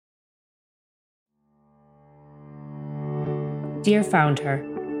Dear Founder,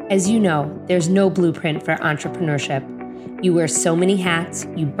 as you know, there's no blueprint for entrepreneurship. You wear so many hats,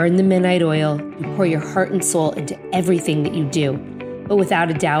 you burn the midnight oil, you pour your heart and soul into everything that you do. But without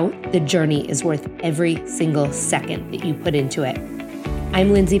a doubt, the journey is worth every single second that you put into it.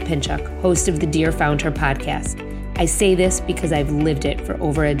 I'm Lindsay Pinchuk, host of the Dear Founder podcast. I say this because I've lived it for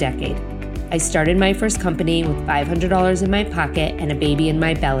over a decade. I started my first company with $500 in my pocket and a baby in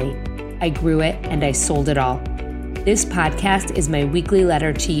my belly. I grew it and I sold it all. This podcast is my weekly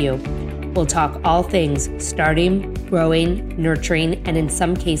letter to you. We'll talk all things starting, growing, nurturing, and in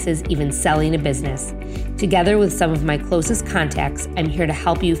some cases, even selling a business. Together with some of my closest contacts, I'm here to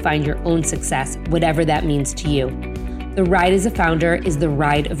help you find your own success, whatever that means to you. The ride as a founder is the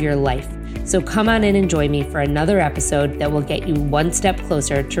ride of your life. So come on in and join me for another episode that will get you one step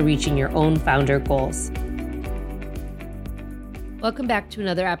closer to reaching your own founder goals. Welcome back to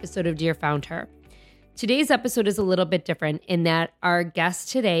another episode of Dear Founder. Today's episode is a little bit different in that our guest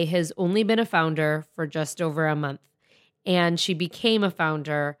today has only been a founder for just over a month, and she became a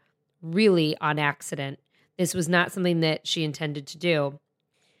founder really on accident. This was not something that she intended to do.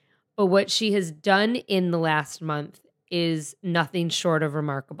 But what she has done in the last month is nothing short of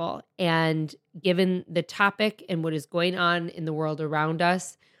remarkable. And given the topic and what is going on in the world around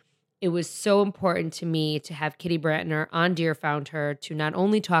us, it was so important to me to have Kitty Brantner on Dear Founder to not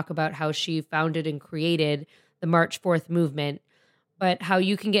only talk about how she founded and created the March 4th movement, but how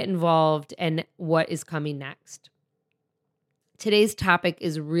you can get involved and what is coming next. Today's topic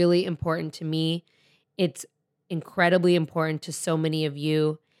is really important to me. It's incredibly important to so many of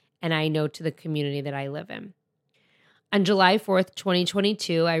you, and I know to the community that I live in. On July 4th,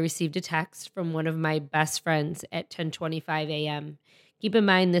 2022, I received a text from one of my best friends at 10:25 a.m. Keep in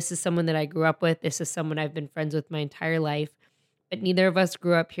mind, this is someone that I grew up with. This is someone I've been friends with my entire life, but neither of us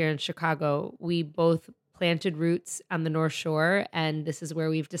grew up here in Chicago. We both planted roots on the North Shore, and this is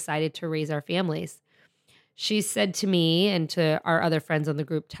where we've decided to raise our families. She said to me and to our other friends on the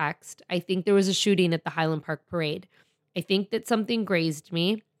group text, "I think there was a shooting at the Highland Park Parade. I think that something grazed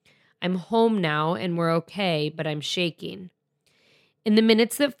me. I'm home now and we're okay, but I'm shaking." In the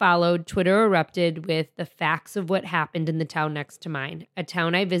minutes that followed, Twitter erupted with the facts of what happened in the town next to mine, a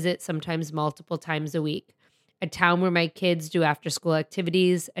town I visit sometimes multiple times a week, a town where my kids do after-school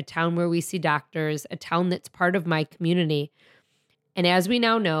activities, a town where we see doctors, a town that's part of my community. And as we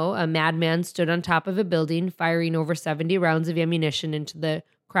now know, a madman stood on top of a building firing over 70 rounds of ammunition into the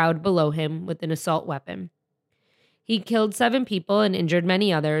crowd below him with an assault weapon. He killed 7 people and injured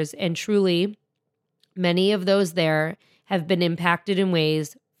many others, and truly, many of those there have been impacted in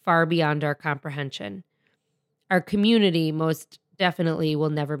ways far beyond our comprehension. Our community most definitely will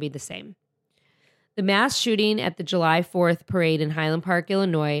never be the same. The mass shooting at the July 4th parade in Highland Park,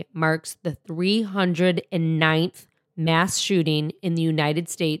 Illinois, marks the 309th mass shooting in the United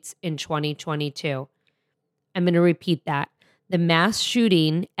States in 2022. I'm going to repeat that. The mass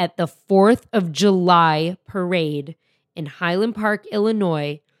shooting at the 4th of July parade in Highland Park,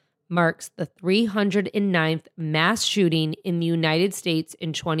 Illinois, marks the 309th mass shooting in the United States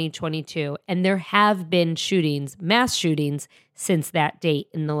in 2022. And there have been mass shootings, since that date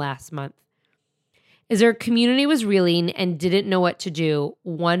in the last month. As our community was reeling and didn't know what to do,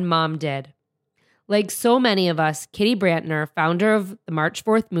 one mom did. Like so many of us, Kitty Brantner, founder of the March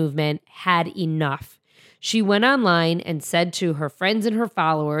 4th movement, had enough. She went online and said to her friends and her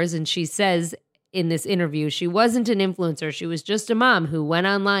followers, and she says in this interview, she wasn't an influencer. She was just a mom who went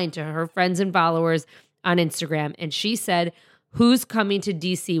online to her friends and followers on Instagram. And she said, "Who's coming to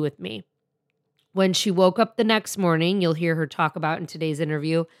DC with me?" When she woke up the next morning, you'll hear her talk about in today's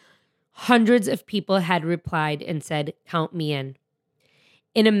interview, hundreds of people had replied and said, "Count me in."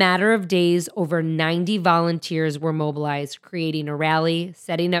 In a matter of days, over 90 volunteers were mobilized, creating a rally,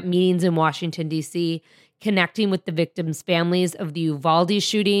 setting up meetings in Washington, D.C., connecting with the victims' families of the Uvalde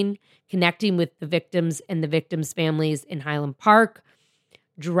shooting, connecting with the victims and the victims' families in Highland Park,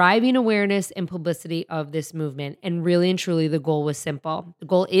 driving awareness and publicity of this movement. And really and truly, the goal was simple. The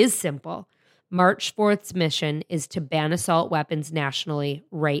goal is simple. March 4th's mission is to ban assault weapons nationally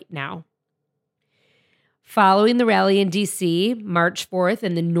right now. Following the rally in D.C., March 4th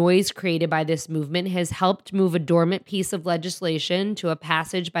and the noise created by this movement has helped move a dormant piece of legislation to a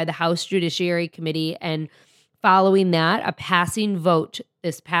passage by the House Judiciary Committee, and following that, a passing vote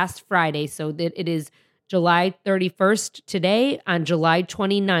this past Friday, so that it is July 31st today. On July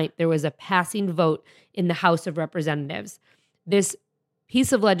 29th, there was a passing vote in the House of Representatives. This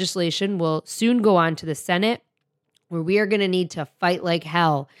piece of legislation will soon go on to the Senate, where we are going to need to fight like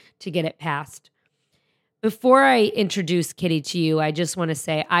hell to get it passed. Before I introduce Kitty to you, I just want to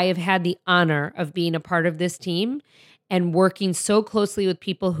say I have had the honor of being a part of this team and working so closely with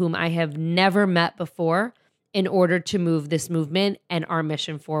people whom I have never met before in order to move this movement and our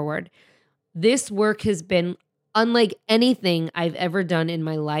mission forward. This work has been unlike anything I've ever done in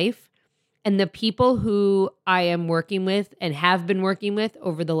my life. And the people who I am working with and have been working with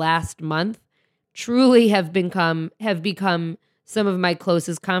over the last month truly have become some of my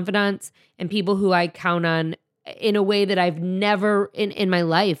closest confidants and people who I count on in a way that I've never in my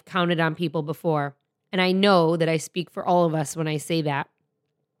life counted on people before. And I know that I speak for all of us when I say that.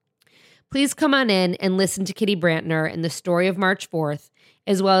 Please come on in and listen to Kitty Brantner and the story of March 4th,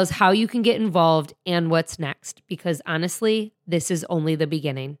 as well as how you can get involved and what's next, because honestly, this is only the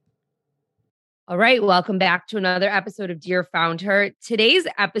beginning. All right, welcome back to another episode of Dear Founder. Today's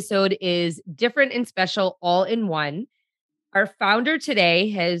episode is different and special all in one. Our founder today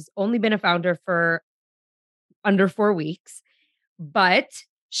has only been a founder for under 4 weeks, but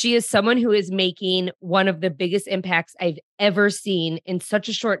she is someone who is making one of the biggest impacts I've ever seen in such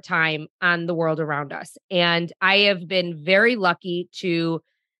a short time on the world around us. And I have been very lucky to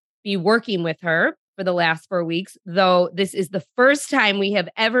be working with her for the last 4 weeks, though this is the first time we have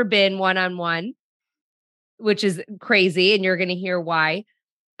ever been one-on-one, which is crazy. And you're going to hear why.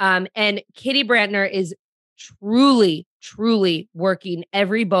 And Kitty Brantner is truly, truly working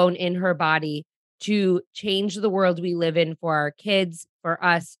every bone in her body to change the world we live in for our kids, for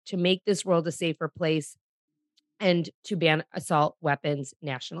us, to make this world a safer place, and to ban assault weapons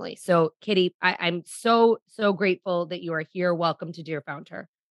nationally. So, Kitty, I'm so, so grateful that you are here. Welcome to Dear Founder.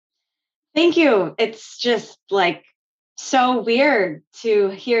 Thank you. It's just like so weird to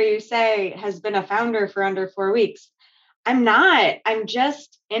hear you say has been a founder for under 4 weeks. I'm not. I'm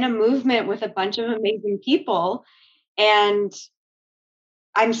just in a movement with a bunch of amazing people, and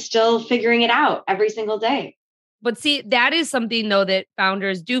I'm still figuring it out every single day. But see, that is something, though, that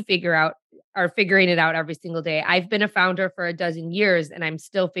founders do are figuring it out every single day. I've been a founder for a dozen years, and I'm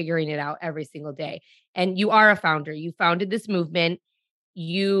still figuring it out every single day. And you are a founder. You founded this movement.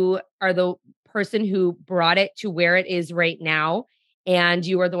 You are the person who brought it to where it is right now, and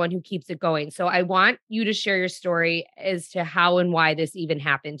you are the one who keeps it going. So I want you to share your story as to how and why this even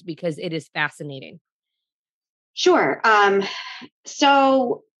happened, because it is fascinating. Sure.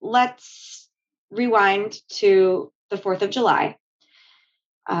 So let's rewind to the 4th of July,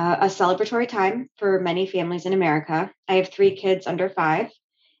 a celebratory time for many families in America. I have 3 kids under 5,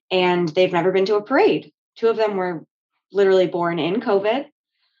 and they've never been to a parade. 2 of them were literally born in COVID.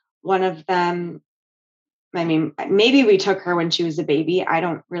 One of them, I mean, maybe we took her when she was a baby. I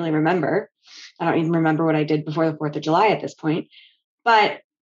don't really remember. I don't even remember what I did before the 4th of July at this point. But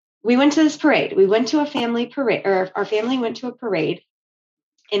we went to this parade. We went to a family parade, or our family went to a parade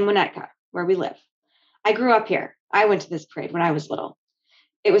in Winnetka, where we live. I grew up here. I went to this parade when I was little.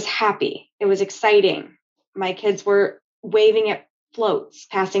 It was happy. It was exciting. My kids were waving at floats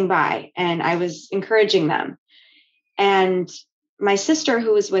passing by, and I was encouraging them. And my sister,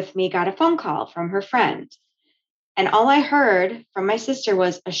 who was with me, got a phone call from her friend. And all I heard from my sister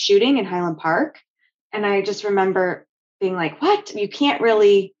was a shooting in Highland Park. And I just remember being like, what?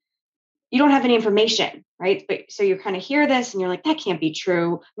 You don't have any information, right? But so you kind of hear this and you're like, that can't be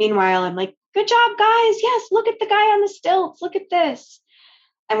true. Meanwhile, I'm like, good job, guys. Yes, look at the guy on the stilts. Look at this.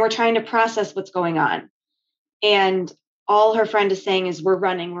 And we're trying to process what's going on. And all her friend is saying is, we're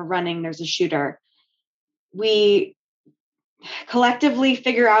running. There's a shooter. We collectively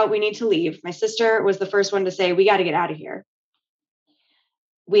figure out we need to leave. My sister was the first one to say, we got to get out of here.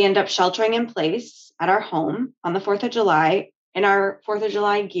 We end up sheltering in place at our home on the 4th of July in our 4th of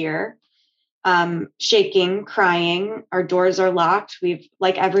July gear, shaking, crying. Our doors are locked.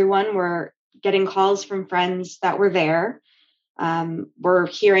 Like everyone, we're getting calls from friends that were there. We're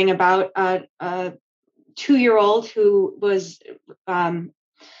hearing about a 2-year-old who was couldn't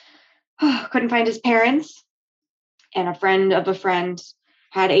find his parents, and a friend of a friend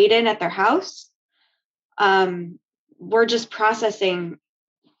had Aiden at their house. We're just processing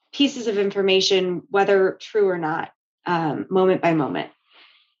pieces of information, whether true or not, moment by moment.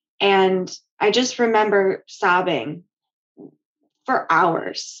 And I just remember sobbing for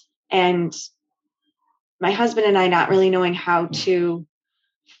hours, and my husband and I not really knowing how to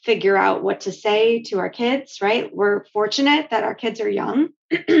figure out what to say to our kids, right? We're fortunate that our kids are young,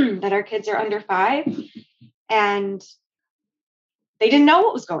 that our kids are under 5, and they didn't know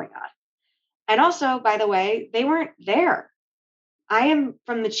what was going on. And also, by the way, they weren't there. I am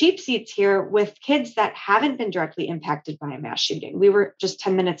from the cheap seats here with kids that haven't been directly impacted by a mass shooting. We were just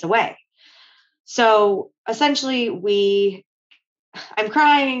 10 minutes away. So essentially I'm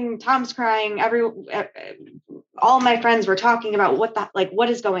crying, Tom's crying, all my friends were talking about what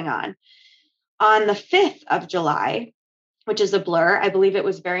is going on. On the 5th of July, which is a blur. I believe it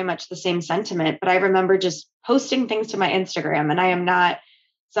was very much the same sentiment, but I remember just posting things to my Instagram, and I am not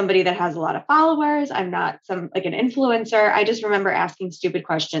somebody that has a lot of followers. I'm not an influencer. I just remember asking stupid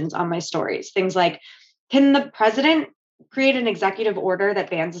questions on my stories. Things like, can the president create an executive order that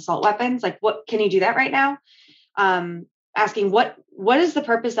bans assault weapons? Like, what can he do that right now? Asking what is the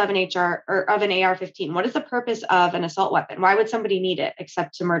purpose of an HR or of an AR-15? What is the purpose of an assault weapon? Why would somebody need it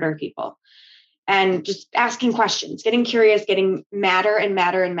except to murder people? And just asking questions, getting curious, getting madder and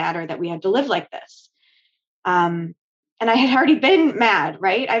madder and madder that we had to live like this. And I had already been mad,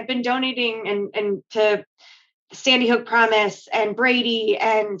 right? I've been donating and to Sandy Hook Promise and Brady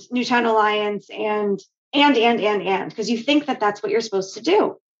and Newtown Alliance and because you think that that's what you're supposed to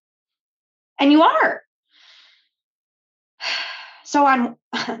do. And you are. So on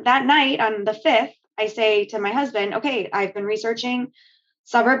that night, on the 5th, I say to my husband, okay, I've been researching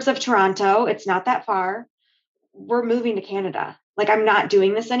suburbs of Toronto. It's not that far. We're moving to Canada. Like, I'm not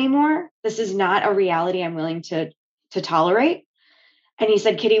doing this anymore. This is not a reality I'm willing to tolerate. And he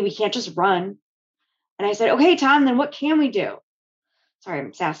said, Kitty, we can't just run. And I said, okay, Tom, then what can we do? Sorry,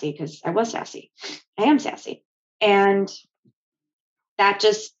 I'm sassy because I was sassy. I am sassy. And that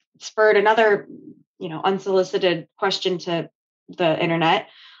just spurred another, unsolicited question to the internet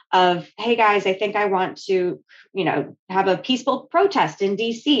of, hey guys, I think I want to, have a peaceful protest in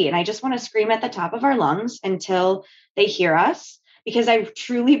DC. And I just want to scream at the top of our lungs until they hear us, because I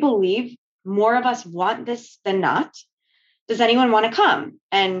truly believe more of us want this than not. Does anyone want to come?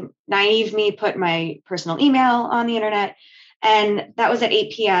 And naive me put my personal email on the internet. And that was at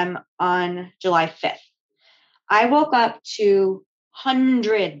 8 p.m. on July 5th. I woke up to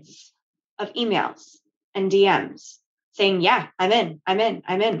hundreds of emails and DMs saying, yeah, I'm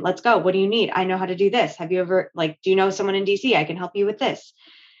in. Let's go. What do you need? I know how to do this. Have you ever, do you know someone in DC? I can help you with this.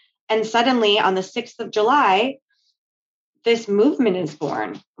 And suddenly on the 6th of July, this movement is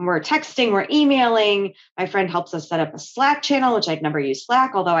born. We're texting, we're emailing. My friend helps us set up a Slack channel, which I'd never used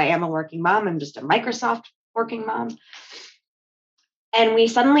Slack, although I am a working mom. I'm just a Microsoft working mom. And we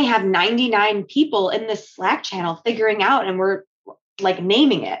suddenly have 99 people in this Slack channel figuring out, and we're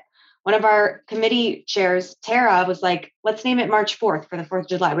naming it. One of our committee chairs, Tara, was like, let's name it March 4th for the 4th of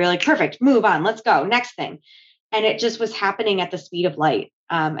July. We were like, perfect, move on, let's go, next thing. And it just was happening at the speed of light.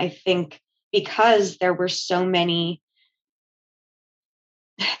 I think because there was such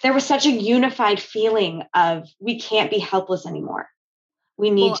a unified feeling of we can't be helpless anymore. We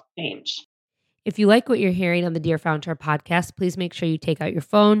need to change. If you like what you're hearing on the Dear Founder podcast, please make sure you take out your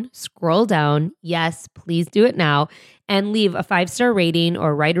phone, scroll down. Yes, please do it now, and leave a 5-star rating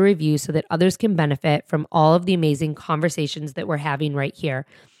or write a review so that others can benefit from all of the amazing conversations that we're having right here.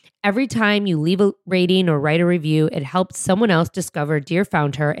 Every time you leave a rating or write a review, it helps someone else discover Dear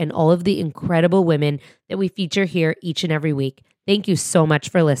Founder and all of the incredible women that we feature here each and every week. Thank you so much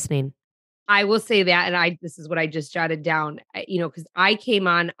for listening. I will say that, and this is what I just jotted down, because I came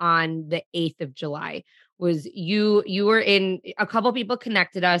on the 8th of July. Was you were in, a couple people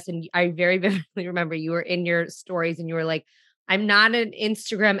connected us, and I very vividly remember you were in your stories and you were like, I'm not an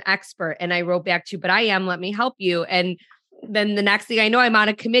Instagram expert. And I wrote back to you, but I am, let me help you. And then the next thing I know, I'm on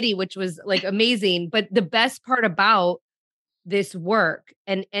a committee, which was amazing. But the best part about this work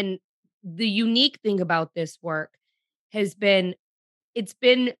and the unique thing about this work has been, it's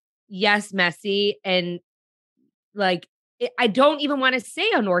been, yes, messy. And I don't even want to say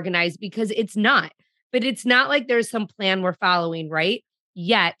unorganized, because it's not, but it's not like there's some plan we're following, right?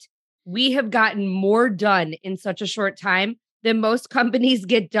 Yet we have gotten more done in such a short time than most companies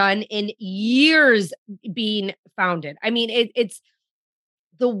get done in years being founded. I mean, it's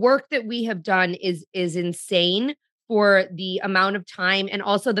the work that we have done is insane for the amount of time, and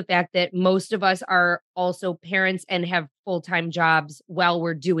also the fact that most of us are also parents and have full-time jobs while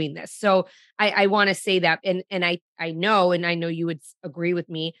we're doing this. So I want to say that, and I know you would agree with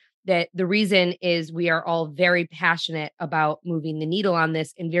me that the reason is we are all very passionate about moving the needle on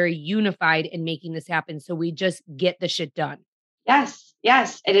this and very unified in making this happen. So we just get the shit done. Yes.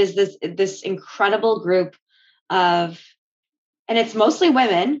 It is this incredible group of, and it's mostly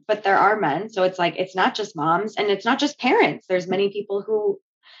women, but there are men. So it's not just moms and it's not just parents. There's many people who,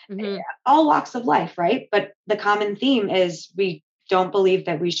 all walks of life, right? But the common theme is we don't believe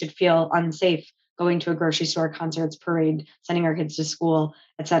that we should feel unsafe going to a grocery store, concerts, parade, sending our kids to school,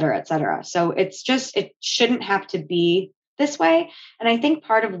 et cetera, et cetera. So it shouldn't have to be this way. And I think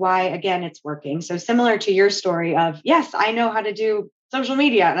part of why, again, it's working. So similar to your story of, yes, I know how to do social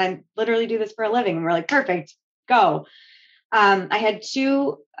media and I literally do this for a living. And we're like, perfect, go. I had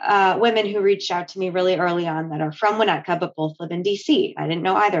 2 women who reached out to me really early on that are from Winnetka, but both live in DC. I didn't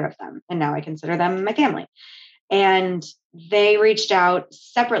know either of them. And now I consider them my family. And they reached out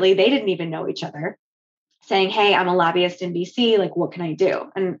separately. They didn't even know each other, saying, hey, I'm a lobbyist in BC. Like, what can I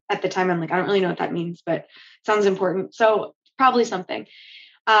do? And at the time, I'm like, I don't really know what that means, but it sounds important. So probably something.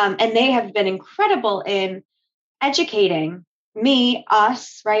 And they have been incredible in educating me,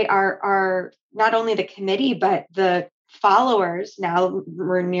 us, right? Our not only the committee, but the followers. Now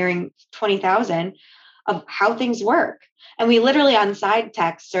we're nearing 20,000 of how things work. And we literally on side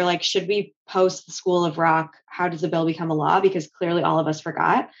texts are like, should we post the School of Rock? How does a bill become a law? Because clearly all of us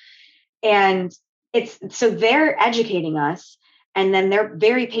forgot. And it's so they're educating us. And then they're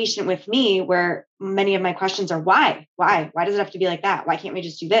very patient with me, where many of my questions are why? Why does it have to be like that? Why can't we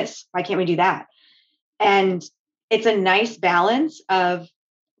just do this? Why can't we do that? And it's a nice balance of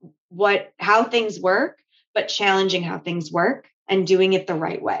how things work, but challenging how things work and doing it the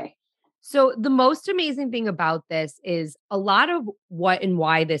right way. So the most amazing thing about this is a lot of what and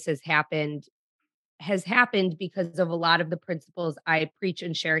why this has happened because of a lot of the principles I preach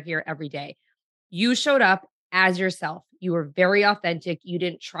and share here every day. You showed up as yourself. You were very authentic. You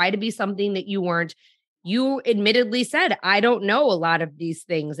didn't try to be something that you weren't. You admittedly said, I don't know a lot of these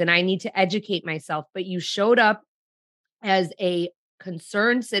things and I need to educate myself. But you showed up as a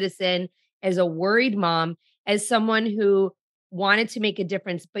concerned citizen, as a worried mom, as someone who wanted to make a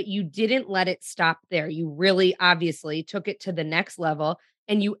difference, but you didn't let it stop there. You really obviously took it to the next level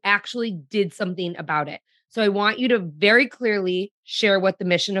and you actually did something about it. So I want you to very clearly share what the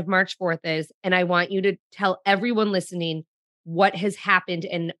mission of March 4th is. And I want you to tell everyone listening what has happened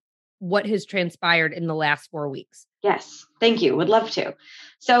and what has transpired in the last 4 weeks. Yes, thank you. Would love to.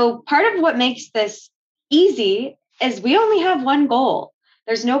 So part of what makes this easy is we only have one goal.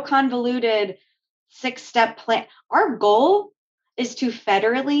 There's no convoluted 6-step plan. Our goal is to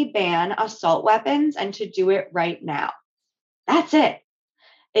federally ban assault weapons and to do it right now. That's it.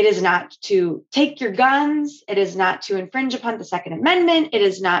 It is not to take your guns. It is not to infringe upon the Second Amendment. It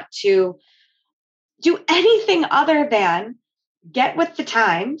is not to do anything other than get with the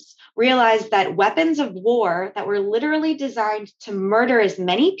times, realize that weapons of war that were literally designed to murder as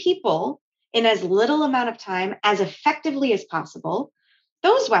many people in as little amount of time as effectively as possible,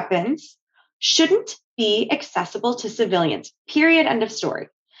 those weapons shouldn't be accessible to civilians. Period. End of story.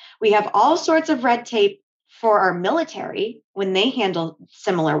 We have all sorts of red tape for our military when they handle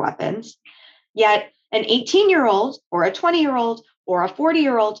similar weapons, yet an 18-year-old or a 20-year-old or a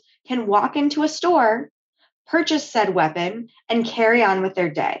 40-year-old can walk into a store, purchase said weapon, and carry on with their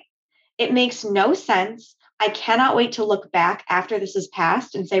day. It makes no sense. I cannot wait to look back after this is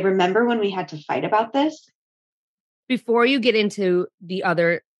passed and say, remember when we had to fight about this? Before you get into the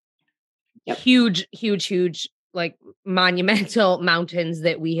other huge, like monumental mountains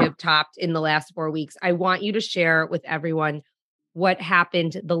that we have topped in the last 4 weeks, I want you to share with everyone what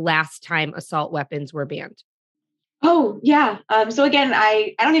happened the last time assault weapons were banned. Oh, yeah. So again,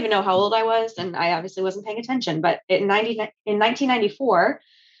 I don't even know how old I was, and I obviously wasn't paying attention, but in 1994,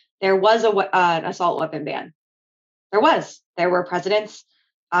 there was an assault weapon ban. There were presidents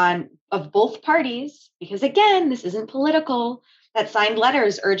of both parties, because again, this isn't political, that signed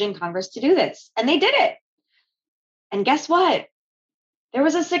letters urging Congress to do this. And they did it. And guess what? There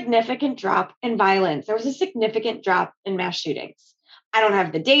was a significant drop in violence. There was a significant drop in mass shootings. I don't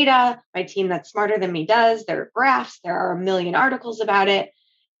have the data. My team that's smarter than me does. There are graphs. There are a million articles about it.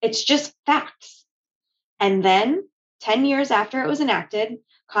 It's just facts. And then 10 years after it was enacted,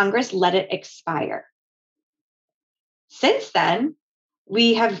 Congress let it expire. Since then,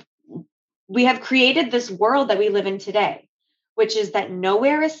 we have created this world that we live in today, which is that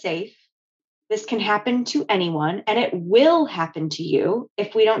nowhere is safe. This can happen to anyone, and it will happen to you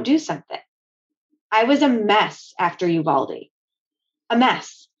if we don't do something. I was a mess after Uvalde. A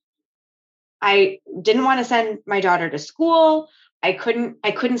mess. I didn't want to send my daughter to school. I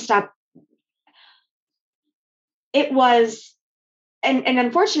couldn't stop. It was, and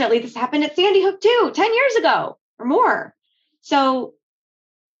unfortunately, this happened at Sandy Hook too, 10 years ago or more. So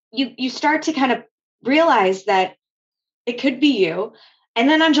you start to kind of realize that it could be you. And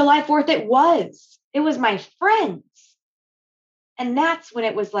then on July 4th, it was my friends. And that's when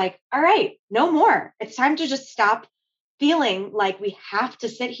it was like, all right, no more. It's time to just stop feeling like we have to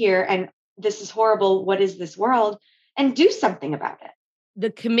sit here and this is horrible. What is this world? And do something about it.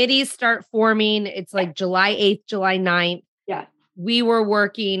 The committees start forming. It's like July 8th, July 9th. Yeah. We were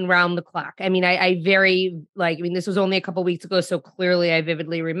working round the clock. I mean, this was only a couple weeks ago. So clearly I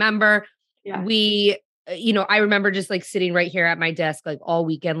vividly remember. Yeah. I remember just like sitting right here at my desk, like all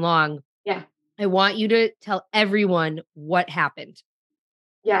weekend long. Yeah. I want you to tell everyone what happened.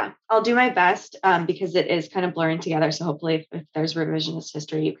 Yeah, I'll do my best because it is kind of blurring together. So hopefully if there's revisionist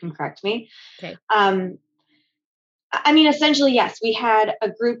history, you can correct me. Okay. I mean, essentially, yes, we had a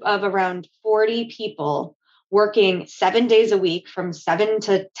group of around 40 people working 7 days a week from 7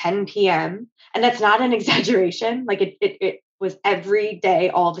 to 10 p.m. And that's not an exaggeration. Like it was every day,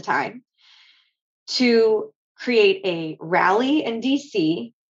 all the time, to create a rally in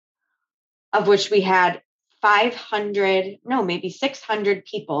DC, of which we had 500, no, maybe 600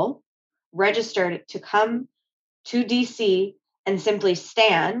 people registered to come to DC and simply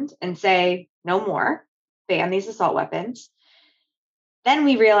stand and say, no more, ban these assault weapons. Then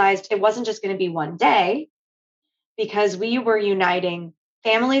we realized it wasn't just going to be one day, because we were uniting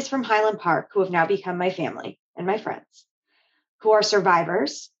families from Highland Park who have now become my family and my friends, who are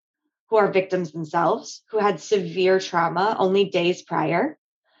survivors, who are victims themselves, who had severe trauma only days prior.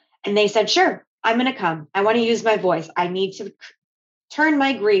 And they said, sure, I'm going to come. I want to use my voice. I need to turn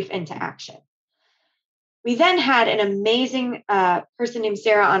my grief into action. We then had an amazing person named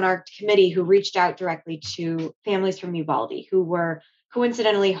Sarah on our committee who reached out directly to families from Uvalde who were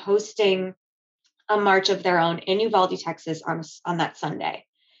coincidentally hosting a march of their own in Uvalde, Texas on that Sunday,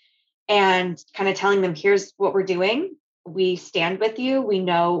 and kind of telling them, here's what we're doing. We stand with you. We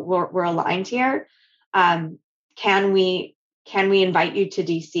know we're aligned here. Can we invite you to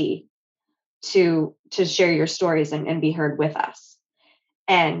DC to share your stories and be heard with us?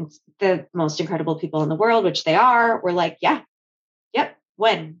 And the most incredible people in the world, which they are, were like, yeah, yep,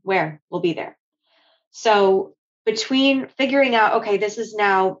 when, where, we'll be there. So between figuring out, okay, this is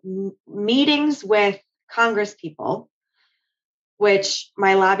now meetings with Congress people, which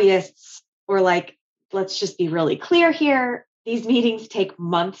my lobbyists were like, let's just be really clear here. These meetings take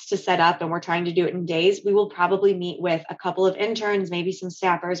months to set up and we're trying to do it in days. We will probably meet with a couple of interns, maybe some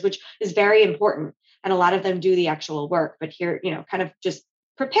staffers, which is very important. And a lot of them do the actual work, but here, kind of just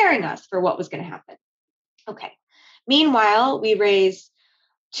preparing us for what was going to happen. Okay. Meanwhile, we raised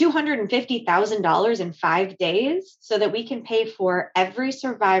 $250,000 in 5 days so that we can pay for every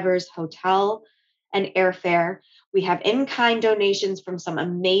survivor's hotel and airfare. We have in-kind donations from some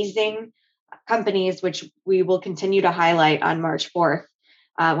amazing companies, which we will continue to highlight on March 4th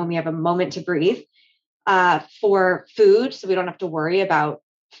when we have a moment to breathe, for food. So we don't have to worry about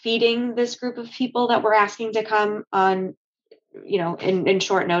feeding this group of people that we're asking to come on, in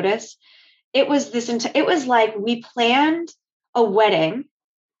short notice. It was like we planned a wedding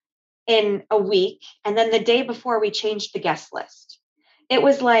in a week, and then the day before we changed the guest list. It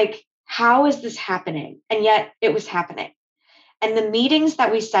was like, how is this happening? And yet it was happening. And the meetings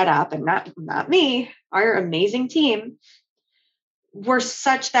that we set up, and not me, our amazing team, were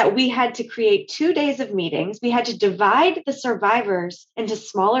such that we had to create 2 days of meetings. We had to divide the survivors into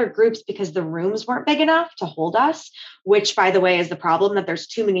smaller groups because the rooms weren't big enough to hold us, which, by the way, is the problem, that there's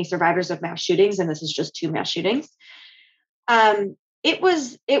too many survivors of mass shootings, and this is just 2 mass shootings. It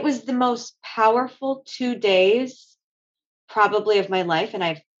was the most powerful 2 days probably of my life. And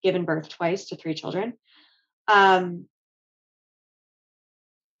I've given birth twice to 3 children. And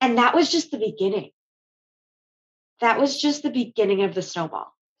that was just the beginning. That was just the beginning of the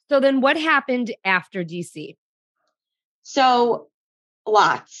snowball. So then what happened after DC? So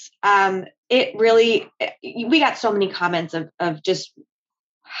lots. We got so many comments of just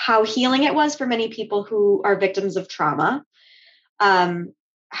how healing it was for many people who are victims of trauma.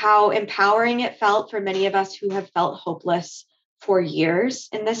 How empowering it felt for many of us who have felt hopeless for years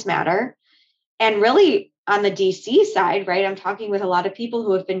in this matter. And really on the DC side, right, I'm talking with a lot of people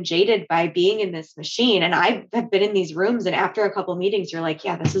who have been jaded by being in this machine. And I have been in these rooms, and after a couple of meetings, you're like,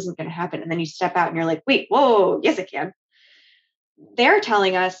 yeah, this isn't going to happen. And then you step out and you're like, wait, whoa, yes, it can. They're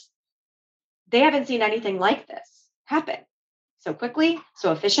telling us they haven't seen anything like this happen so quickly,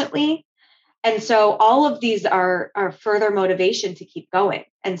 so efficiently. And so all of these are further motivation to keep going.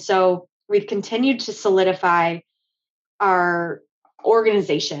 And so we've continued to solidify our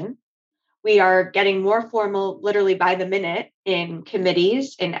organization. We are getting more formal literally by the minute in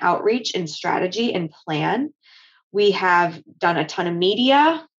committees, in outreach, in strategy, and plan. We have done a ton of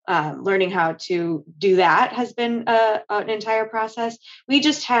media. Learning how to do that has been an entire process. We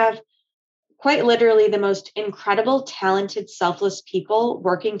just have quite literally the most incredible, talented, selfless people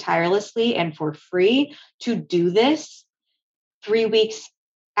working tirelessly and for free to do this 3 weeks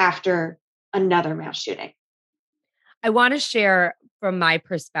after another mass shooting. I want to share from my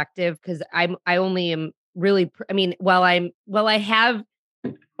perspective, because I only am really, while I have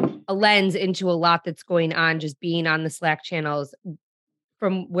a lens into a lot that's going on, just being on the Slack channels,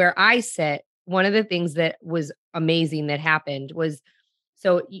 from where I sit, one of the things that was amazing that happened was,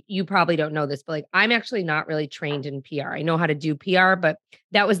 so you probably don't know this, but like, I'm actually not really trained in PR. I know how to do PR, but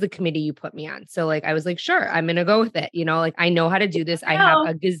that was the committee you put me on. So like, I was like, sure, I'm going to go with it. Like, I know how to do this. I have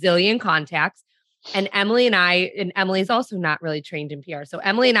a gazillion contacts. And Emily's also not really trained in PR. So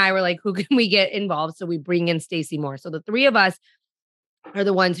Emily and I were like, who can we get involved? So we bring in Stacy Moore. So the three of us are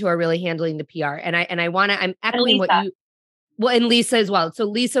the ones who are really handling the PR. And I'm echoing what you, well, and Lisa as well. So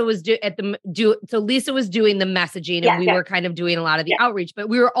Lisa was Lisa was doing the messaging and we were kind of doing a lot of the outreach, but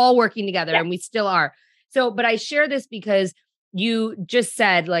we were all working together and we still are. So, but I share this because you just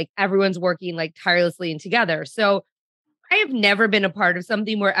said like everyone's working like tirelessly and together. So I have never been a part of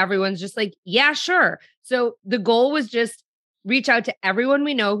something where everyone's just like, yeah, sure. So the goal was just reach out to everyone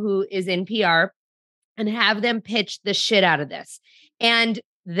we know who is in PR and have them pitch the shit out of this. And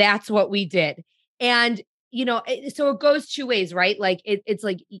that's what we did. And, so it goes two ways, right? Like it's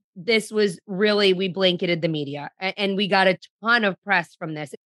like this was really, we blanketed the media and we got a ton of press from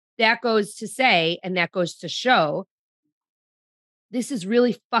this. That goes to say, and that goes to show this is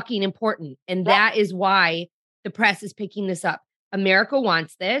really fucking important. And that is why the press is picking this up. America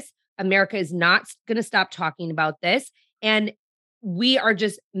wants this. America is not going to stop talking about this. And we are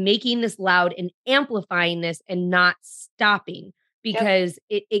just making this loud and amplifying this and not stopping because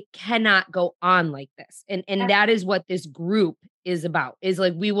it cannot go on like this. And that is what this group is about, is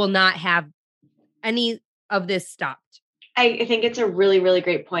like, we will not have any of this stopped. I think it's a really, really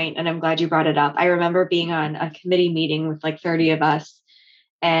great point, and I'm glad you brought it up. I remember being on a committee meeting with like 30 of us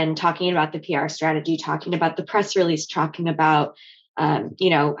and talking about the PR strategy, talking about the press release, talking about,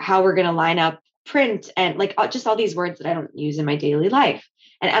 how we're going to line up print and like just all these words that I don't use in my daily life.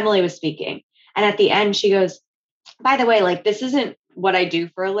 And Emily was speaking. And at the end, she goes, by the way, like, this isn't what I do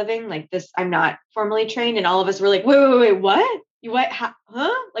for a living. Like this, I'm not formally trained. And all of us were like, wait, what?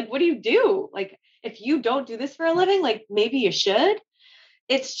 Huh? Like, what do you do? Like, if you don't do this for a living, like maybe you should.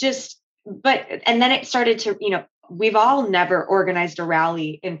 It's just, and then it started to, we've all never organized a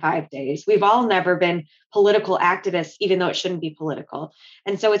rally in 5 days. We've all never been political activists, even though it shouldn't be political.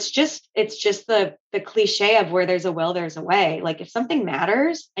 And so it's just the cliche of where there's a will, there's a way. Like if something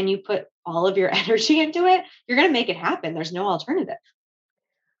matters and you put all of your energy into it, you're going to make it happen. There's no alternative.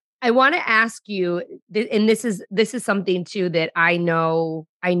 I want to ask you, and this is something too that I know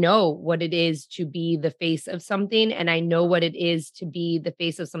what it is to be the face of something, and I know what it is to be the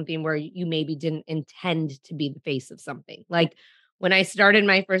face of something where you maybe didn't intend to be the face of something. Like when I started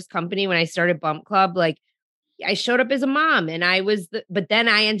my first company, when I started Bump Club, like I showed up as a mom and but then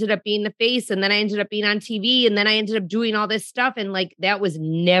I ended up being the face and then I ended up being on TV and then I ended up doing all this stuff. And like, that was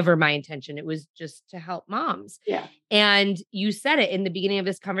never my intention. It was just to help moms. Yeah. And you said it in the beginning of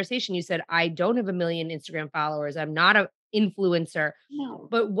this conversation. You said, I don't have 1 million Instagram followers. I'm not an influencer. No.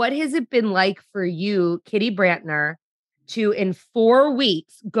 But what has it been like for you, Kitty Brantner, to in 4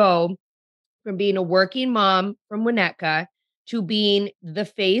 weeks go from being a working mom from Winnetka to being the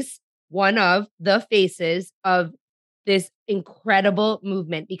face, one of the faces of this incredible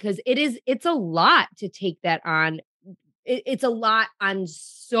movement? Because it's a lot to take that on. It's a lot on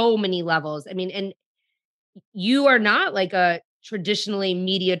so many levels. I mean, and you are not like a traditionally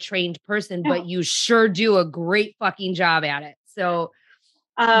media trained person, but you sure do a great fucking job at it. So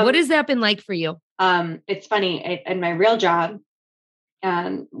what has that been like for you? It's funny. In my real job,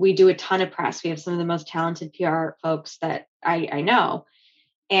 we do a ton of press. We have some of the most talented PR folks that I know.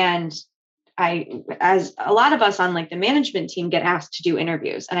 And as a lot of us on like the management team get asked to do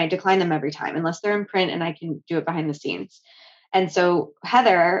interviews, and I decline them every time unless they're in print and I can do it behind the scenes. And so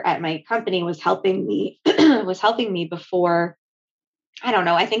Heather at my company was helping me before, I don't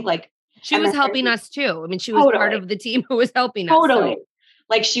know, I think like she was helping us too. I mean, she was part of the team who was helping us. Totally. So.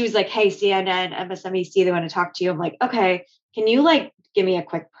 Like she was like, hey, CNN, MSNBC, they want to talk to you. I'm like, okay, can you like give me a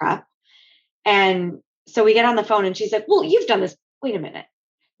quick prep? And so we get on the phone and she's like, well, you've done this. Wait a minute.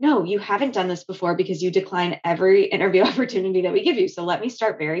 No, you haven't done this before because you decline every interview opportunity that we give you. So let me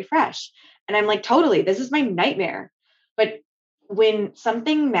start very fresh. And I'm like, totally, this is my nightmare. But when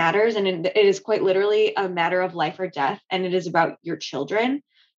something matters, and it is quite literally a matter of life or death, and it is about your children,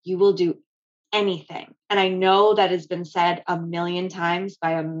 you will do anything. And I know that has been said 1 million times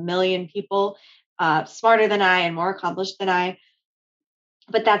by 1 million people, smarter than I and more accomplished than I.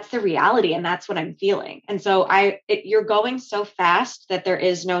 But that's the reality. And that's what I'm feeling. And so you're going so fast that there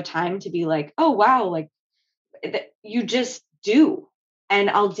is no time to be like, oh, wow. Like you just do. And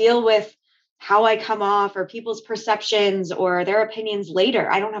I'll deal with how I come off or people's perceptions or their opinions later.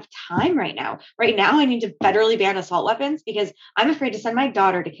 I don't have time right now. Right now, I need to federally ban assault weapons because I'm afraid to send my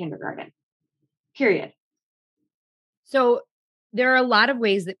daughter to kindergarten. Period. So there are a lot of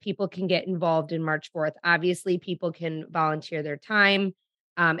ways that people can get involved in March 4th. Obviously, people can volunteer their time.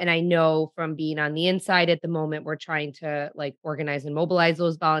 And I know from being on the inside at the moment, we're trying to like organize and mobilize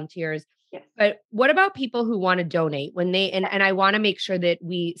those volunteers. Yes. But what about people who want to donate when they, and I want to make sure that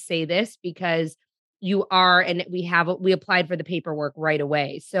we say this because you are, and we applied for the paperwork right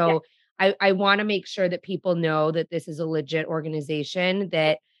away. Yeah. So I want to make sure that people know that this is a legit organization,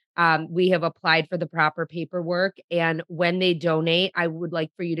 that we have applied for the proper paperwork. And when they donate, I would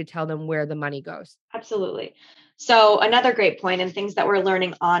like for you to tell them where the money goes. Absolutely. So another great point and things that we're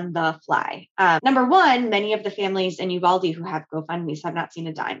learning on the fly. Number one, many of the families in Uvalde who have GoFundMe's have not seen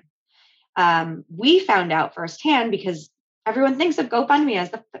a dime. We found out firsthand because everyone thinks of GoFundMe as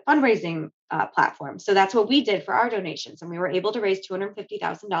the fundraising platform. So that's what we did for our donations. And we were able to raise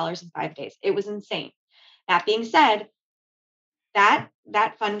 $250,000 in 5 days. It was insane. That being said, that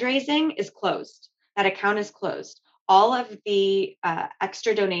fundraising is closed. That account is closed. All of the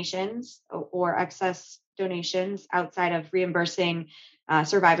extra donations or excess donations outside of reimbursing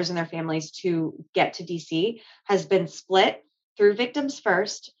survivors and their families to get to DC has been split through Victims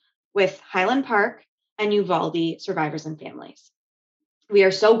First with Highland Park and Uvalde survivors and families. We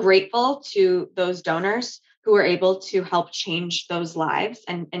are so grateful to those donors who are able to help change those lives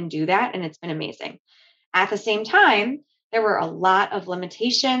and do that. And it's been amazing. At the same time, there were a lot of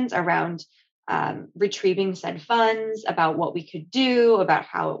limitations around retrieving said funds, about what we could do, about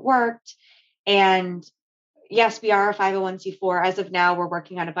how it worked. And yes, we are a 501c4. As of now, we're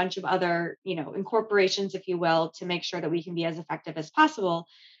working on a bunch of other, incorporations, if you will, to make sure that we can be as effective as possible.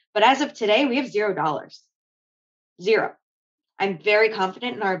 But as of today, we have $0. Zero. I'm very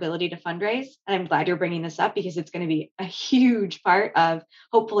confident in our ability to fundraise. And I'm glad you're bringing this up because it's going to be a huge part of,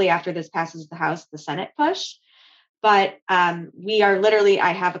 hopefully after this passes the House, the Senate push. But we are literally,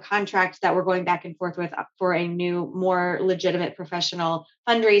 I have a contract that we're going back and forth with for a new, more legitimate professional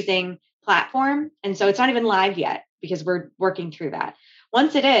fundraising platform. And so it's not even live yet because we're working through that.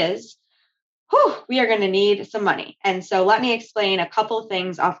 Once it is, we are going to need some money. And so let me explain a couple of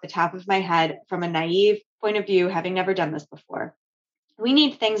things off the top of my head from a naive point of view, having never done this before. We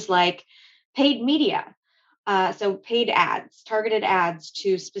need things like paid media. So paid ads, targeted ads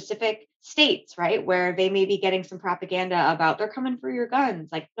to specific states, right? Where they may be getting some propaganda about they're coming for your guns.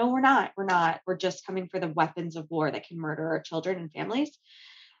 Like, no, we're not. We're not. We're just coming for the weapons of war that can murder our children and families.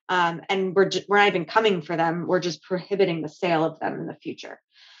 And we're not even coming for them. We're just prohibiting the sale of them in the future.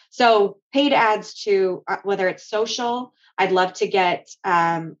 So paid ads to whether it's social, I'd love to get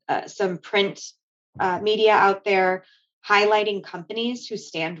some print media out there highlighting companies who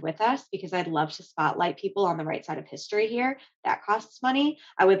stand with us, because I'd love to spotlight people on the right side of history here. That costs money.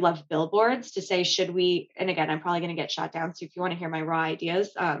 I would love billboards to say, should we, and again, I'm probably going to get shot down. So if you want to hear my raw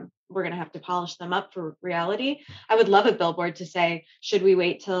ideas, we're going to have to polish them up for reality. I would love a billboard to say, should we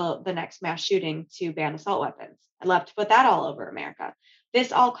wait till the next mass shooting to ban assault weapons? I'd love to put that all over America.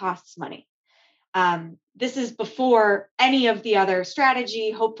 This all costs money. This is before any of the other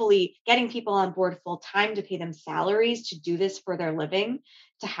strategy, hopefully getting people on board full time to pay them salaries to do this for their living,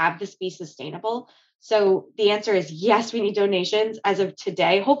 to have this be sustainable. So the answer is yes, we need donations as of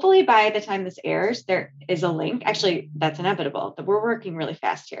today. Hopefully by the time this airs, there is a link. Actually, that's inevitable. We're working really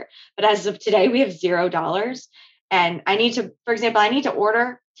fast here. But as of today, we have $0. And I need to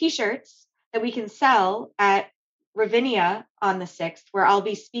order t-shirts that we can sell at Ravinia on the 6th, where I'll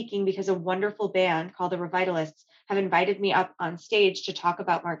be speaking because a wonderful band called the Revitalists have invited me up on stage to talk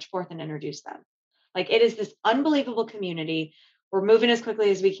about March 4th and introduce them. Like, it is this unbelievable community. We're moving as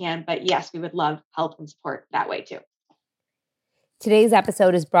quickly as we can, but yes, we would love help and support that way too. Today's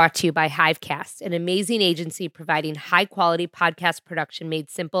episode is brought to you by Hivecast, an amazing agency providing high-quality podcast production made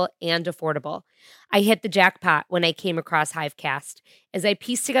simple and affordable. I hit the jackpot when I came across Hivecast, as I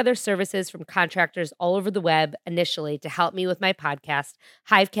pieced together services from contractors all over the web initially to help me with my podcast.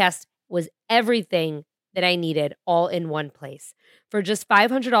 Hivecast was everything that I needed all in one place. For just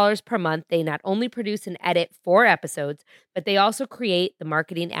 $500 per month, they not only produce and edit 4 episodes, but they also create the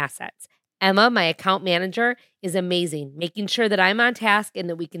marketing assets. Emma, my account manager, is amazing, making sure that I'm on task and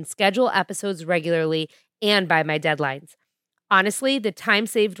that we can schedule episodes regularly and by my deadlines. Honestly, the time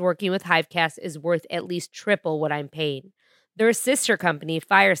saved working with Hivecast is worth at least triple what I'm paying. Their sister company,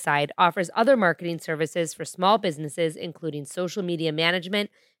 Fireside, offers other marketing services for small businesses, including social media management,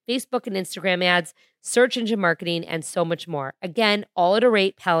 Facebook and Instagram ads, search engine marketing, and so much more. Again, all at a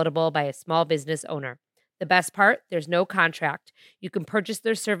rate palatable by a small business owner. The best part, there's no contract. You can purchase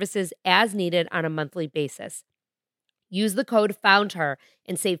their services as needed on a monthly basis. Use the code FOUNDHER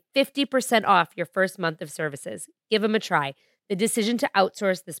and save 50% off your first month of services. Give them a try. The decision to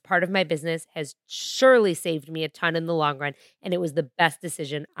outsource this part of my business has surely saved me a ton in the long run, and it was the best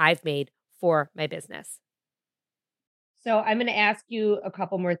decision I've made for my business. So I'm going to ask you a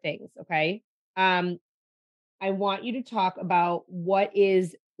couple more things, okay? I want you to talk about what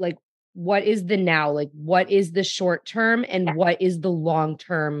is the now, like what is the short term and what is the long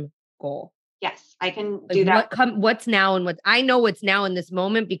term goal? Yes, I can Like do that. what's now and I know what's now in this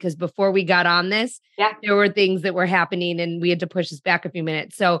moment, because before we got on this, Yeah. there were things that were happening and we had to push this back a few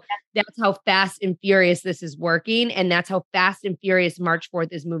minutes. So that's how fast and furious this is working. And that's how fast and furious March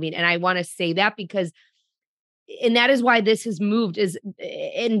 4th is moving. And I want to say that because, and that is why this has moved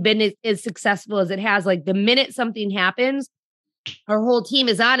and been as successful as it has. Like the minute something happens, our whole team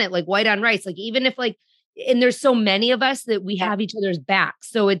is on it, like white on rice. Like even if like, and there's so many of us that we have each other's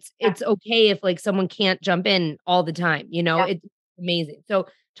backs. So it's okay if like someone can't jump in all the time, it's amazing. So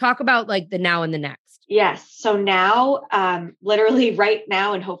talk about like the now and the next. Yes. So now, literally right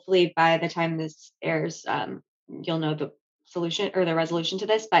now, and hopefully by the time this airs, you'll know the solution or the resolution to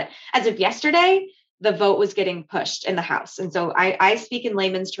this. But as of yesterday, the vote was getting pushed in the House. And so I speak in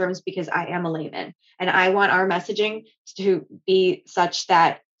layman's terms because I am a layman, and I want our messaging to be such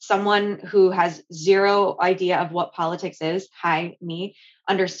that someone who has zero idea of what politics is, me,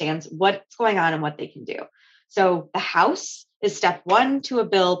 understands what's going on and what they can do. So the House is step one to a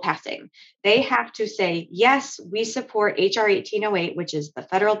bill passing. They have to say, yes, we support HR 1808, which is the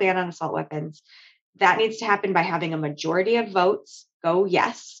federal ban on assault weapons. That needs to happen by having a majority of votes go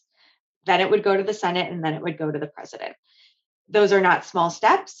yes. Then it would go to the Senate, and then it would go to the president. Those are not small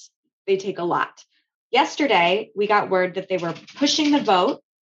steps. They take a lot. Yesterday, we got word that they were pushing the vote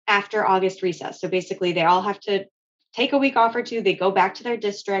after August recess. So basically, they all have to take a week off or two. They go back to their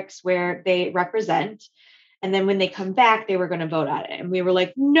districts where they represent. And then when they come back, they were going to vote on it. And we were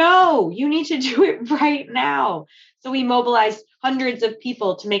like, no, you need to do it right now. So we mobilized hundreds of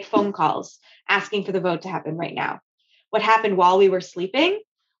people to make phone calls asking for the vote to happen right now. What happened while we were sleeping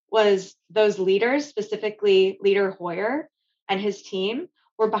was those leaders, specifically Leader Hoyer and his team,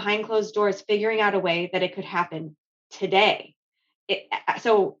 were behind closed doors figuring out a way that it could happen today.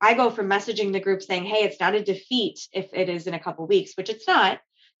 So I go from messaging the group saying, hey, it's not a defeat if it is in a couple of weeks, which it's not,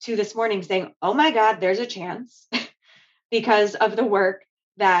 to this morning saying, oh my God, there's a chance because of the work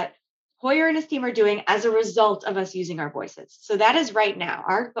that Hoyer and his team are doing as a result of us using our voices. So that is right now.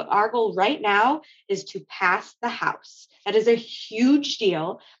 Our goal right now is to pass the House. That is a huge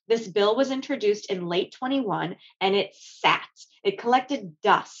deal. This bill was introduced in late 21 and it sat. It collected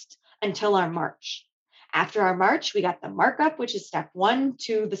dust until our March. After our March, we got the markup, which is step one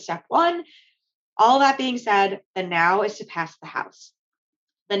to the step one. All that being said, the now is to pass the House.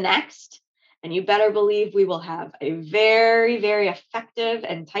 The next, and you better believe we will have a very, very effective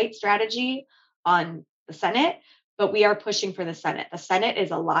and tight strategy on the Senate, but we are pushing for the Senate. The Senate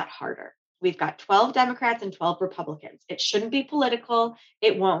is a lot harder. We've got 12 Democrats and 12 Republicans. It shouldn't be political.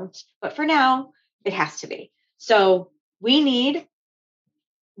 It won't. But for now, it has to be. So we need,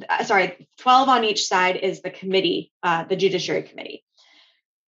 12 on each side is the committee, the Judiciary Committee.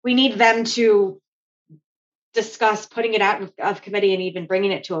 We need them to discuss putting it out of committee and even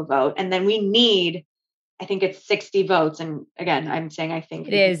bringing it to a vote. And then we need, I think it's 60 votes. And again, I'm saying I think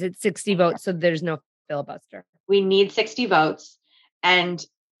it's 60 votes. So there's no filibuster. We need 60 votes. And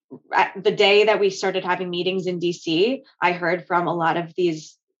the day that we started having meetings in DC, I heard from a lot of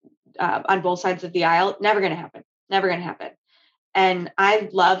these on both sides of the aisle, never going to happen, never going to happen. And I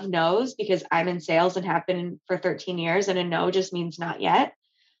love no's because I'm in sales and have been for 13 years, and a no just means not yet.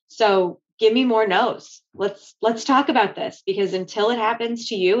 So give me more no's. Let's talk about this, because until it happens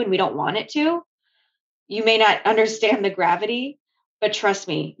to you, and we don't want it to, you may not understand the gravity, but trust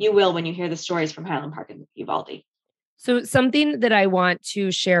me, you will when you hear the stories from Highland Park and Uvalde. So something that I want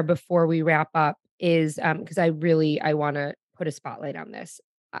to share before we wrap up is because I want to put a spotlight on this.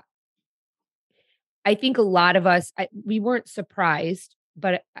 I think a lot of us, we weren't surprised,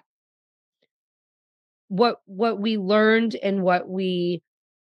 but what we learned and what we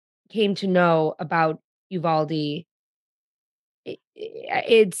came to know about Uvalde,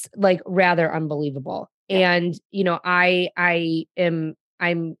 it's like rather unbelievable. Yeah. And,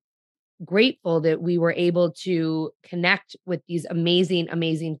 I'm grateful that we were able to connect with these amazing,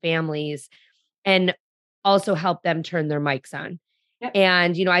 amazing families and also help them turn their mics on. Yep.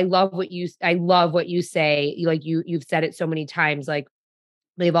 And, I love what you say. Like you've said it so many times, like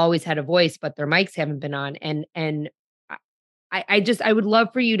they've always had a voice, but their mics haven't been on. And I would love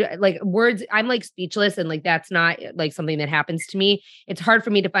for you to, like, words. I'm like speechless, and like that's not like something that happens to me. It's hard for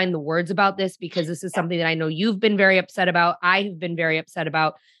me to find the words about this because this is something that I know you've been very upset about. I have been very upset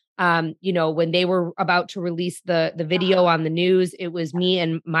about. When they were about to release the video on the news, it was me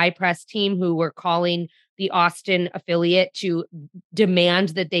and my press team who were calling the Austin affiliate to demand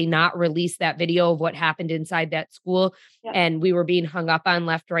that they not release that video of what happened inside that school. Yep. And we were being hung up on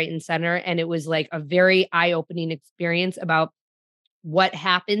left, right, and center. And it was like a very eye-opening experience about what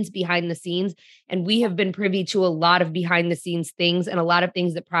happens behind the scenes. And we have been privy to a lot of behind the scenes things and a lot of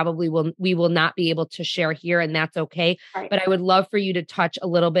things that probably we will not be able to share here, and that's okay. Right. But I would love for you to touch a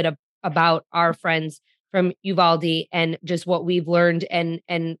little bit about our friends from Uvalde and just what we've learned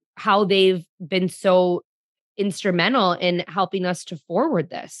and how they've been so instrumental in helping us to forward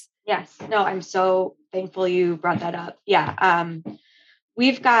this. Yes. No, I'm so thankful you brought that up. Yeah.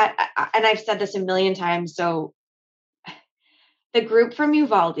 We've got, and I've said this a million times. So the group from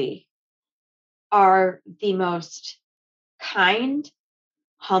Uvalde are the most kind,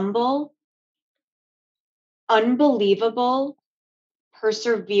 humble, unbelievable,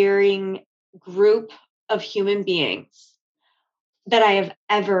 persevering group of human beings that I have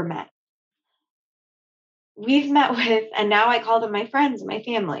ever met. We've met with, and now I call them my friends, my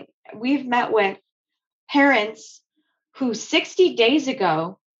family. We've met with parents who 60 days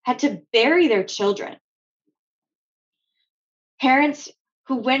ago had to bury their children. Parents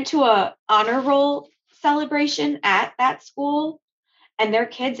who went to a honor roll celebration at that school and their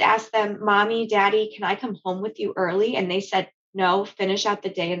kids asked them, "Mommy, Daddy, can I come home with you early?" And they said, "No, finish out the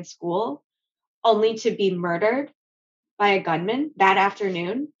day in school," only to be murdered by a gunman that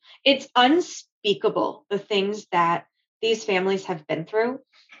afternoon. It's unspeakable, the things that these families have been through.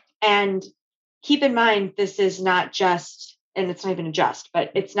 And keep in mind, this is not just, and it's not even just,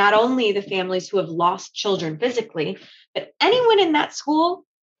 but it's not only the families who have lost children physically, but anyone in that school,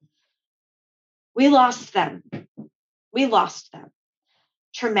 we lost them. We lost them.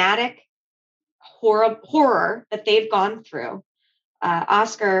 Traumatic horror that they've gone through.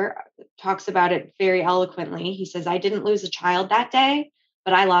 Oscar talks about it very eloquently. He says, "I didn't lose a child that day,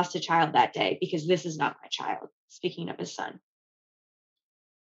 but I lost a child that day because this is not my child," speaking of his son.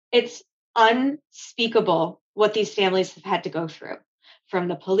 It's unspeakable what these families have had to go through, from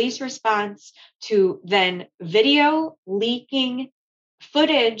the police response to then video leaking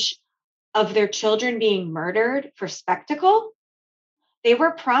footage of their children being murdered for spectacle. They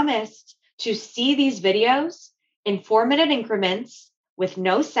were promised to see these videos in 4-minute increments with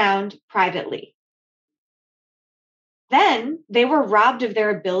no sound privately. Then they were robbed of their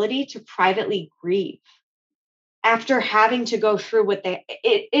ability to privately grieve after having to go through what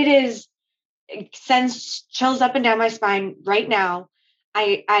it sends chills up and down my spine right now.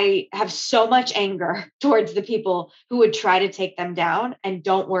 I have so much anger towards the people who would try to take them down. And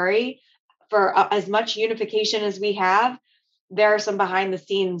don't worry, for as much unification as we have, there are some behind the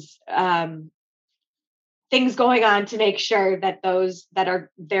scenes things going on to make sure that those that are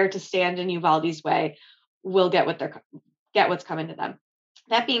there to stand in Uvalde's way will get what's coming to them.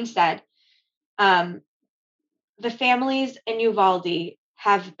 That being said, the families in Uvalde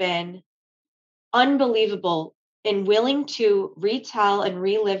have been unbelievable in willing to retell and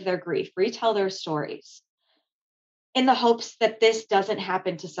relive their grief, retell their stories in the hopes that this doesn't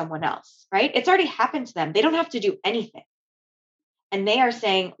happen to someone else, right? It's already happened to them. They don't have to do anything. And they are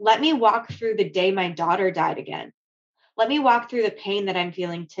saying, "Let me walk through the day my daughter died again. Let me walk through the pain that I'm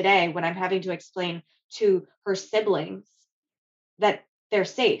feeling today when I'm having to explain to her siblings that they're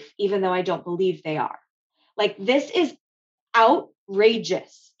safe, even though I don't believe they are." Like, this is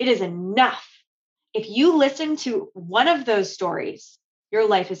outrageous. It is enough. If you listen to one of those stories, your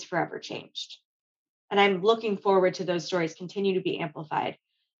life is forever changed. And I'm looking forward to those stories continue to be amplified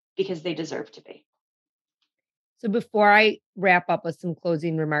because they deserve to be. So before I wrap up with some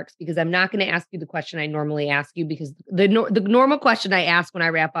closing remarks, because I'm not going to ask you the question I normally ask you, because the normal question I ask when I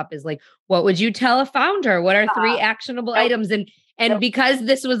wrap up is like, what would you tell a founder? What are 3 actionable items? And because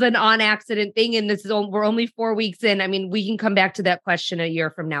this was an on accident thing, and we're only 4 weeks in, I mean, we can come back to that question a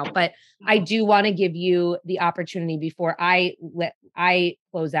year from now, but I do want to give you the opportunity before I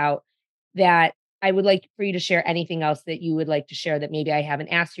close out, that I would like for you to share anything else that you would like to share that maybe I haven't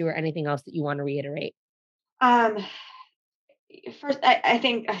asked you, or anything else that you want to reiterate. First, I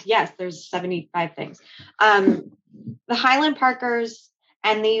think, yes, there's 75 things. The Highland Parkers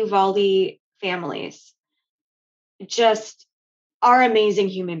and the Uvalde families just are amazing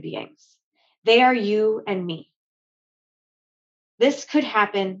human beings. They are you and me. This could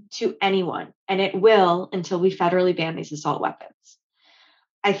happen to anyone, and it will until we federally ban these assault weapons.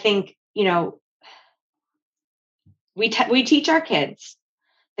 I think, we teach our kids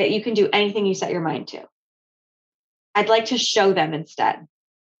that you can do anything you set your mind to. I'd like to show them instead.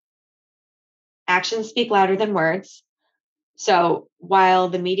 Actions speak louder than words. So while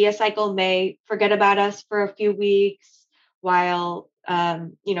the media cycle may forget about us for a few weeks, while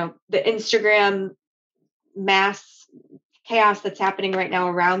the Instagram mass chaos that's happening right now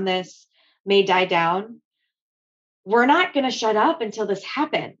around this may die down, we're not going to shut up until this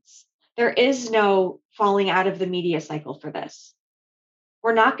happens. There is no falling out of the media cycle for this.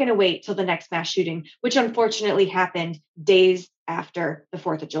 We're not going to wait till the next mass shooting, which unfortunately happened days after the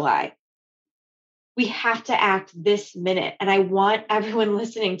 4th of July. We have to act this minute. And I want everyone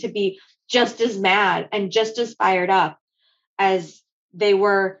listening to be just as mad and just as fired up as they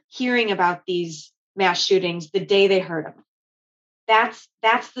were hearing about these mass shootings the day they heard them. That's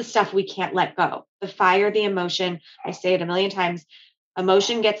the stuff we can't let go. The fire, the emotion. I say it a million times.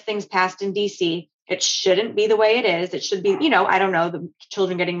 Emotion gets things passed in DC. It shouldn't be the way it is. It should be, I don't know, the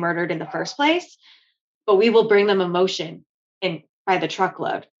children getting murdered in the first place, but we will bring them emotion in by the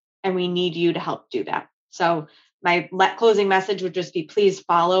truckload. And we need you to help do that. So my closing message would just be, please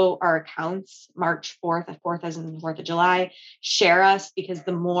follow our accounts, March 4th, 4th as in the 4th of July. Share us, because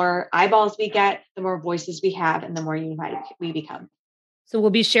the more eyeballs we get, the more voices we have, and the more united we become. So we'll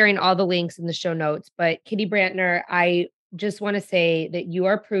be sharing all the links in the show notes. But Kitty Brantner, I just want to say that you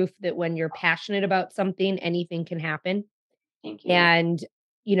are proof that when you're passionate about something, anything can happen. Thank you. And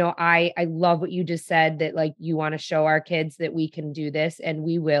I love what you just said, that like you want to show our kids that we can do this, and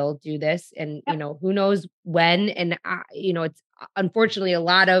we will do this. And, who knows when, and, it's unfortunately a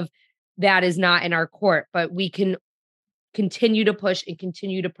lot of that is not in our court, but we can continue to push and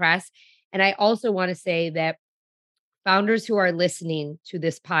continue to press. And I also want to say that founders who are listening to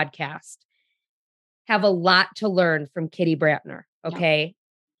this podcast have a lot to learn from Kitty Brantner. Okay.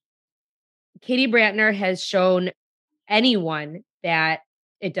 Yeah. Kitty Brantner has shown anyone that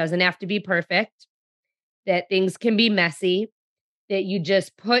it doesn't have to be perfect, that things can be messy, that you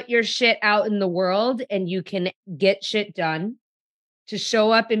just put your shit out in the world and you can get shit done, to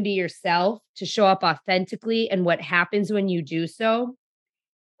show up and be yourself, to show up authentically. And what happens when you do so,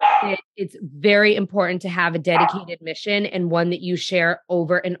 it's very important to have a dedicated mission, and one that you share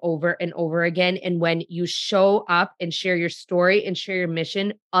over and over and over again. And when you show up and share your story and share your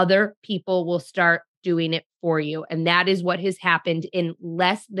mission, other people will start doing it for you. And that is what has happened in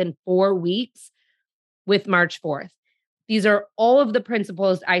less than 4 weeks with March 4th. These are all of the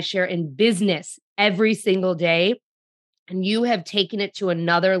principles I share in business every single day. And you have taken it to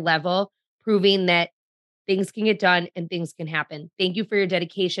another level, proving that things can get done and things can happen. Thank you for your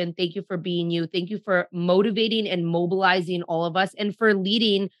dedication. Thank you for being you. Thank you for motivating and mobilizing all of us, and for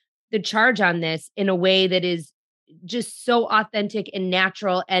leading the charge on this in a way that is just so authentic and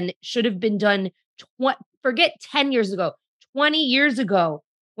natural, and should have been done forget 10 years ago, 20 years ago,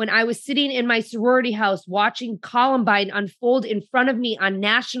 when I was sitting in my sorority house watching Columbine unfold in front of me on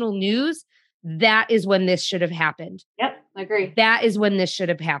national news. That is when this should have happened. Yep, I agree. That is when this should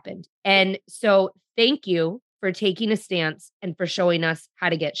have happened. And so thank you for taking a stance and for showing us how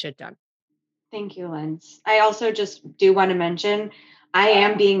to get shit done. Thank you, Linz. I also just do want to mention, I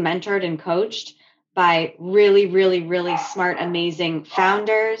am being mentored and coached by really, really, really smart, amazing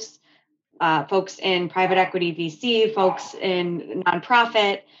founders, folks in private equity VC, folks in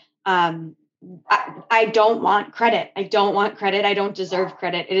nonprofit. I don't want credit. I don't deserve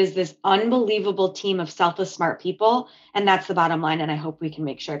credit. It is this unbelievable team of selfless, smart people. And that's the bottom line. And I hope we can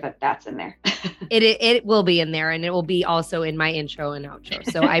make sure that that's in there. It will be in there, and it will be also in my intro and outro.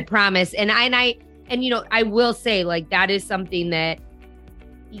 So I promise. And I will say, like, that is something that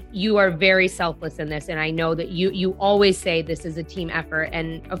you are very selfless in this. And I know that you always say this is a team effort,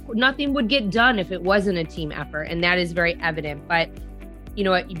 and of course, nothing would get done if it wasn't a team effort. And that is very evident. But you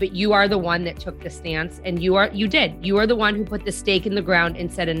know what? But you are the one that took the stance, and you are the one who put the stake in the ground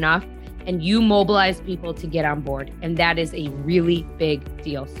and said enough, and you mobilized people to get on board. And that is a really big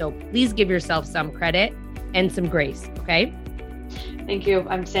deal. So please give yourself some credit and some grace. Okay. Thank you.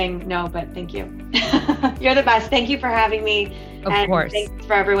 I'm saying no, but thank you. You're the best. Thank you for having me. Of course. Thanks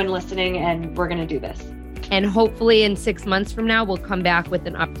for everyone listening. And we're going to do this. And hopefully in 6 months from now, we'll come back with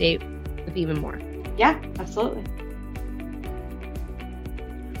an update with even more. Yeah, absolutely.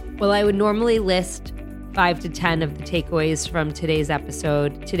 Well, I would normally list 5 to 10 of the takeaways from today's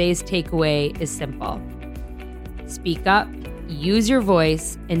episode. Today's takeaway is simple. Speak up, use your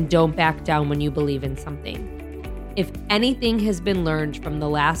voice, and don't back down when you believe in something. If anything has been learned from the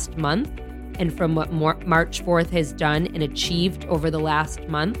last month and from what March 4th has done and achieved over the last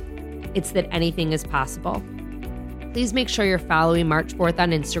month, it's that anything is possible. Please make sure you're following March 4th on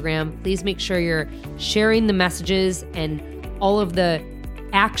Instagram. Please make sure you're sharing the messages and all of the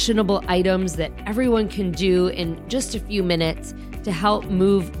actionable items that everyone can do in just a few minutes to help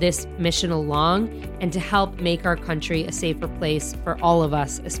move this mission along and to help make our country a safer place for all of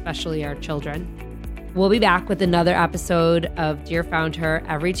us, especially our children. We'll be back with another episode of Dear Found Her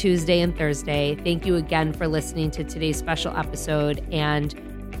every Tuesday and Thursday. Thank you again for listening to today's special episode, and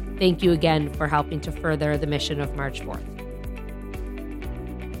thank you again for helping to further the mission of March 4th.